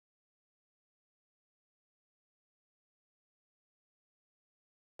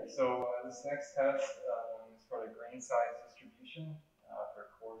This next test is for the grain size distribution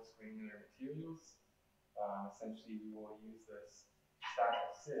for coarse granular materials. Essentially, we will use this stack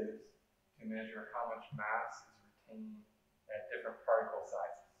of sieves to measure how much mass is retained at different particle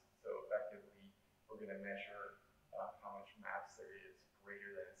sizes. So effectively, we're going to measure how much mass there is greater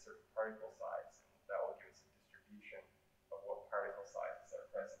than a certain particle size, and that will give us a distribution of what particle sizes are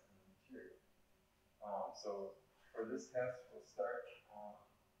present in the material. So for this test, we'll start.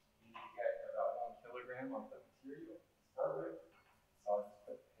 You get about 1 kilogram of the material to start with. So I'll just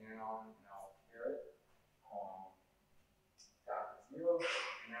put the pan on and I'll pair it down to 0.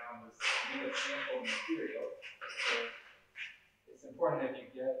 And now I'm just going to sample material. So it's important that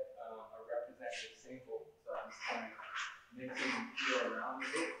you get a representative sample. So I'm just kind of mixing the material around a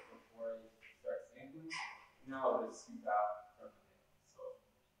bit before I start sampling. Now I'll just scoop out from the pan.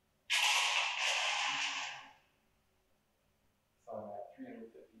 So I'm at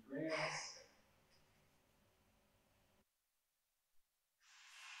 350 grams.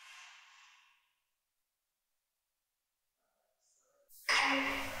 A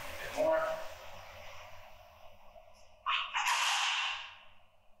bit more.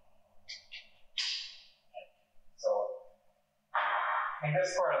 So in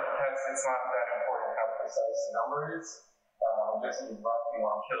this part of the test, it's not that important how precise the number is. Just need roughly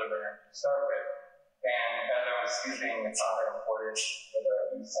 1 kilogram to start with. And as I was scooping, it's not that important whether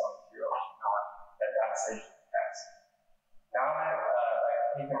I lose some material or not at that stage of the test. Now that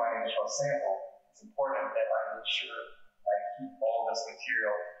I've taken my initial sample, it's important that I make sure I keep all this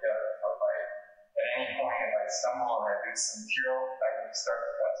material together. So if at any point, if I stumble and I lose some material, I can start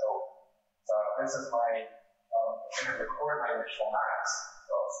the test over. So this is my, I'm going to record my initial mass.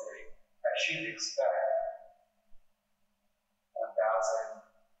 So I'll say I should expect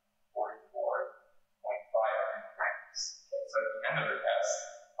 1,044.5 grams. Okay, so at the end of the test,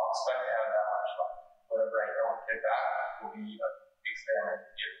 I'll expect to have that much left. Whatever I don't get back will be an experiment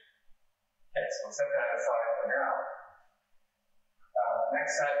here. Okay, so we'll set that aside for now.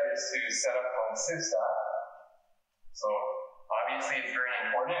 Next step is to set up my sieve stack. So obviously it's very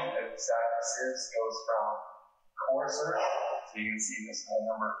important that the stack of sieves goes from coarser. So you can see this is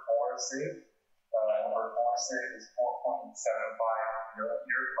number 4 sieve. Number 4 sieve is 4.75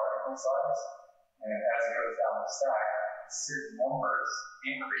 millimeter particle size. And as it goes down the stack, sieve numbers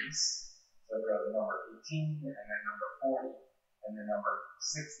increase. So it goes to number 18, and then number 40, and then number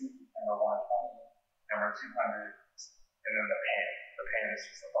 60, number 120, number 200, and then the pan. The pan is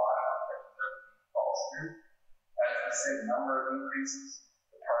just the bottom that everything falls through. As the sieve number increases,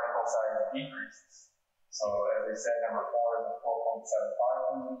 the particle size decreases. So as I said, number 4 is a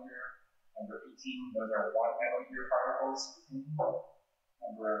 4.75 millimeter. Number 18, those are 1 millimeter particles.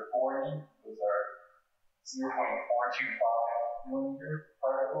 Number 40, those are 0.425 millimeter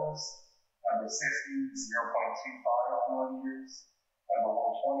particles. Number 60, 0.25 millimeters. Number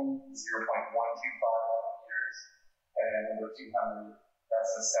 120, 0.125 millimeters. And then number 200,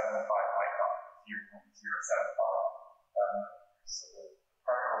 that's a 75 micron, 0.075 millimeters. So the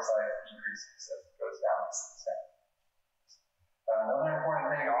particle size decreases as it goes down the stack. Another important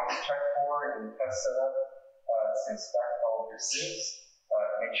thing I want to check for in the test setup is to inspect all of your sieves.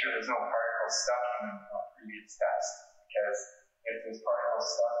 Make sure there's no particles stuck from a previous test. Because if there's particles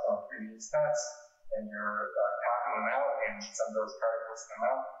stuck from a previous test, then you're tapping them out, and some of those particles come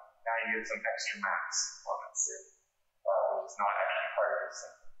out. Now you get some extra mass on that sieve, which is not actually part of your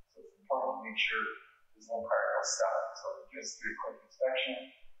sample. So it's important to make sure there's no particles stuck. So just do a quick inspection.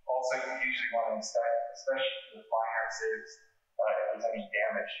 Also, you usually want to inspect, especially the finer sieves, if there's any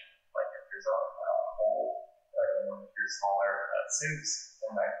damage, like if there's a hole in one of your smaller sieves,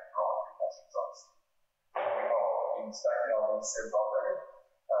 then that can throw off your test results. We inspected all these sieves already.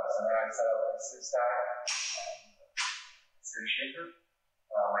 So now I set up my sieve stack and sieve shaker.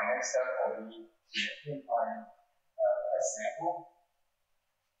 My next step will be to take my test sample.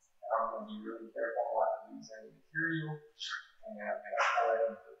 And I'm going to be really careful not to lose any material. And I'm going to pour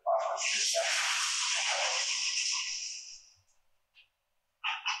it into the proper sieve stack.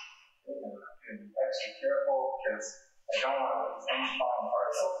 I'm going to be extra careful because I don't want to lose any fine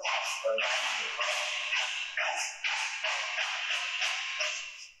particles.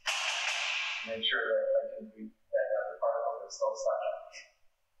 Make sure that I can do that the particles are still stuck.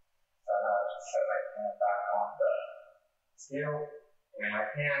 So now I just set my pan back on the scale. And in my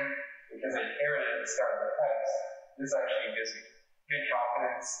pan, because I paired it at the start of the test, this actually gives me good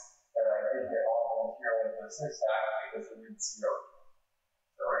confidence that I did get all the material into the sieve stack because it reads 0.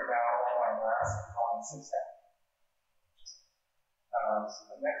 So right now, all my mass is on the sieve stack. So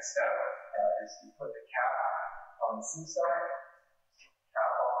the next step is to put the cap on the sieve stack.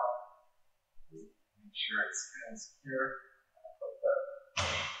 Cap on make sure it's good and secure. Put the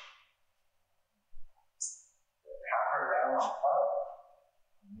cover down on top.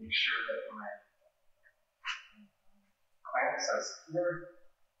 Make sure that my clamps are secured.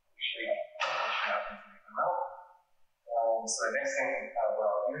 Shake up and make them out. So the next thing what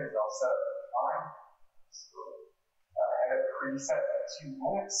I'll do is I'll set up the time. So I have it preset at 2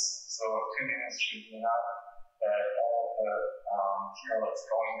 minutes. So 2 minutes should be enough that all of the material that's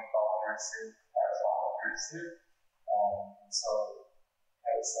going to fall through sieve has fallen through sieve. So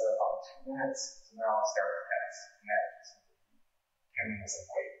I have it set up on 2 minutes. So now I'll start the test. And that's 10 minutes of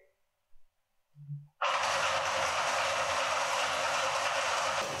wait.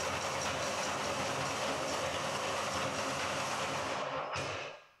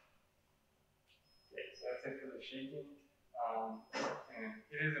 Shaking, and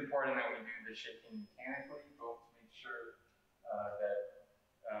it is important that we do the shaking mechanically, both to make sure that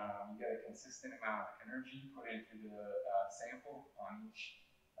you get a consistent amount of energy put into the sample on each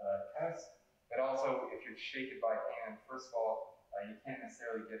test, but also if you shake it by hand, first of all, you can't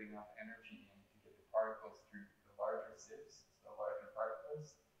necessarily get enough energy in to get the particles through the larger sieves, so the larger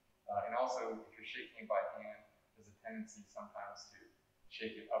particles, and also if you're shaking it by hand, there's a tendency sometimes to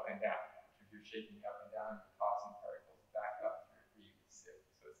shake it up and down. If you're shaking it up and down, you're tossing particles back up through the previous sieve,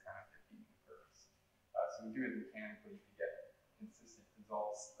 so it's kind of defeating the purpose. So we do it mechanically to get consistent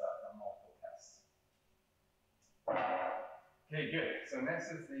results from multiple tests. Okay, good. So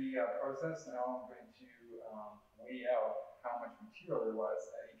next is the process. Now I'm going to weigh out how much material there was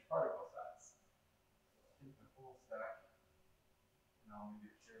at each particle size. So I'll take the whole stack, and I'll move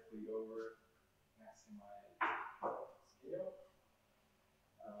it carefully over next to my scale.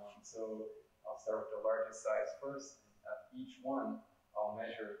 So I'll start with the largest size first. At each one, I'll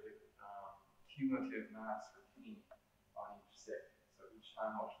measure the cumulative mass retained on each sieve. So each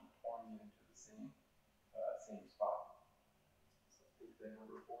time I'll keep pouring it into the same spot. So take the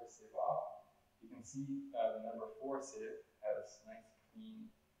number 4 sieve off. You can see the number 4 sieve has nice, clean,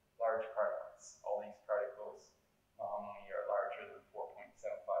 large particles. All these particles nominally are larger than 4.75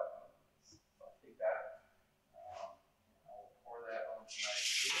 millimeters. So I'll take that. I'll pour that onto my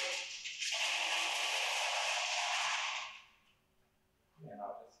scale. And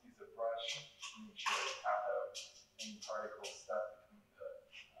I'll just use a brush to make sure I tap out any particles stuck between the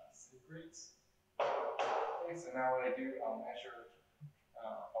sieve grates. Okay, so now what I do, I'll record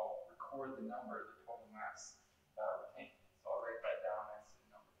the number, the total mass retained. So I'll write that down as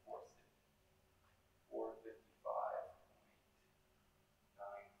the number 4 sieve.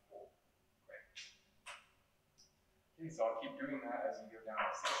 455.94. Great. Okay, so I'll keep doing that as you go down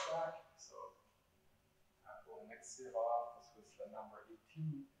the sieve stack. So I'll pull the next sieve off. This was the number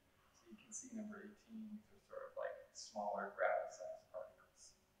 18. So you can see number 18, these are sort of like smaller gravity-sized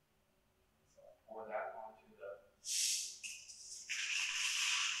particles. So I'll pour that onto the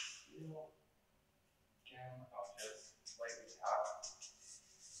scale. Again, I'll just lightly tap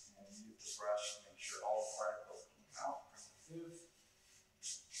and use the brush to make sure all the particles came out from the sieve.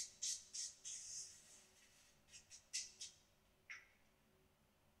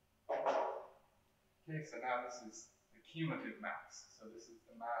 Okay, so now this is the cumulative mass. So this is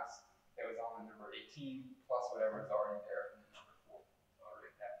the mass that was on the number 18 plus whatever is already there from the number 4. So I'll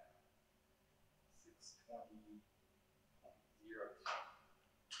write that 620.02.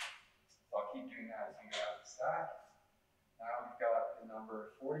 So I'll keep doing that as we go out the stack. Now we've got the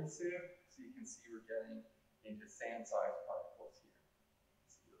number 40 sieve. So you can see we're getting into sand-sized particles here.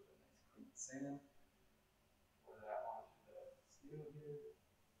 See those are nice clean sand. Pour that onto the scale here.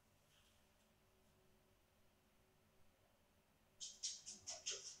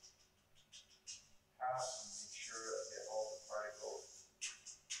 And make sure I get all the particles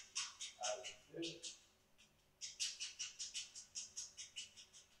out of the sieve.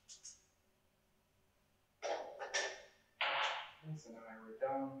 Okay, so now I wrote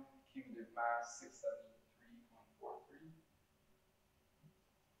down cumulative mass 673.43.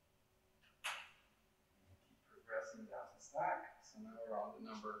 Keep progressing down the stack. So now we're on the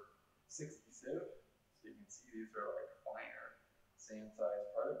number 60 sieve. So you can see these are like finer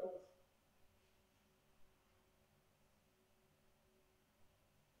sand-sized particles.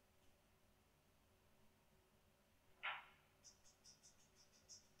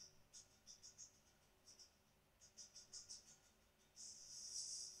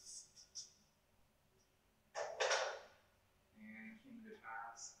 And cumulative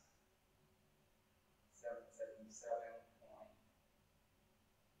mass 777.10.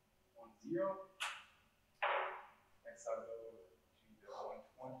 Next I'll go to the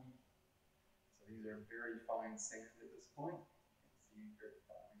 120. So these are very fine sand at this point. You can see very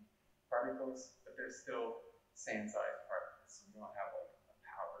fine particles, but they're still sand-sized particles, so we don't have like a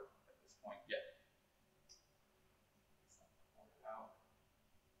powder at this point yet. Pour it out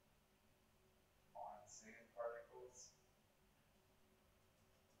on sand particles.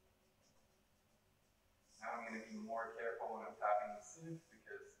 Now I'm going to be more careful when I'm tapping the sieve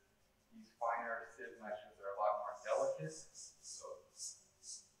because these finer sieve meshes are a lot more delicate. So just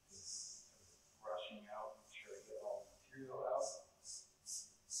brushing out, make sure I get all the material out.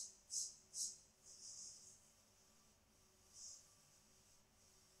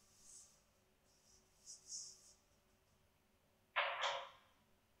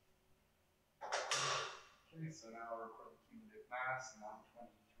 Okay, so now we're recording cumulative mass, now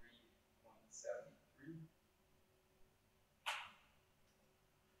 23.73.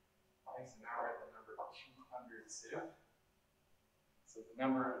 Okay, so now we're at the number 200 sieve. So the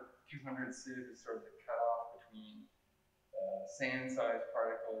number 200 sieve is sort of the cutoff between sand-sized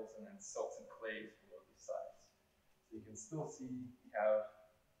particles and then silts and clays below this size. So you can still see we have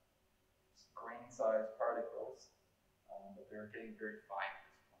grain-sized particles, but they're getting very fine at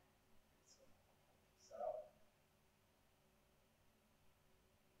this point. So I'll pull this out.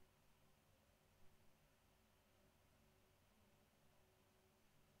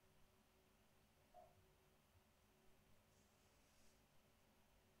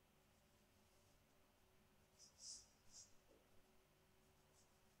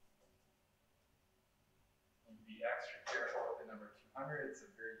 Be extra careful with the number 200. It's a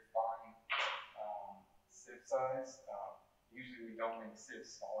very fine sieve size. Usually we don't make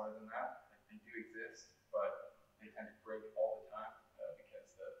sieves smaller than that. Like they do exist, but they tend to break all the time because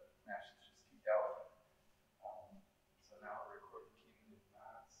the mesh is just too delicate. So now we're recording cumulative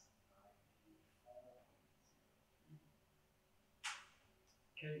mass 94.03.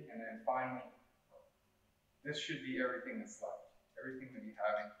 Okay, and then finally, this should be everything that's left. Everything that we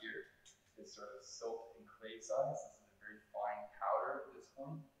have in here is sort of silt and clay size. This is a very fine powder at this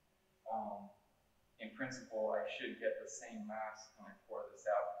point. In principle, I should get the same mass when I pour this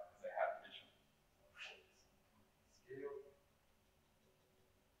out as I have additional. Scale.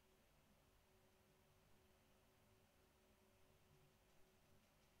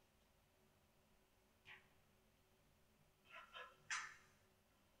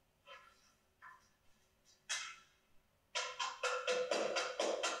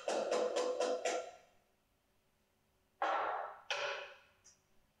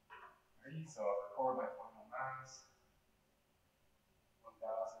 So I'll record my final mass,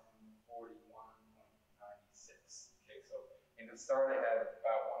 1041.96. Okay, so in the start I had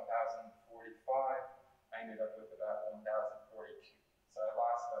about 1045. I ended up with about 1042. So I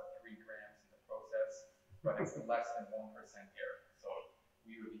lost about 3 grams in the process, but it's less than 1% error. So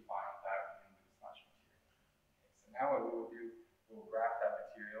we would be fine with that. We didn't lose much material. Okay, so now what we will do, we'll graph that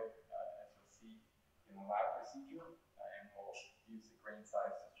material, as you'll see in the lab procedure, and we'll use the grain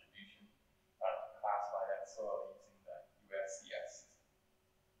size distribution classify that soil using the USCS system.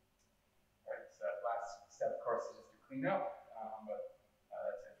 All right, so that last step, of course, is just to clean up.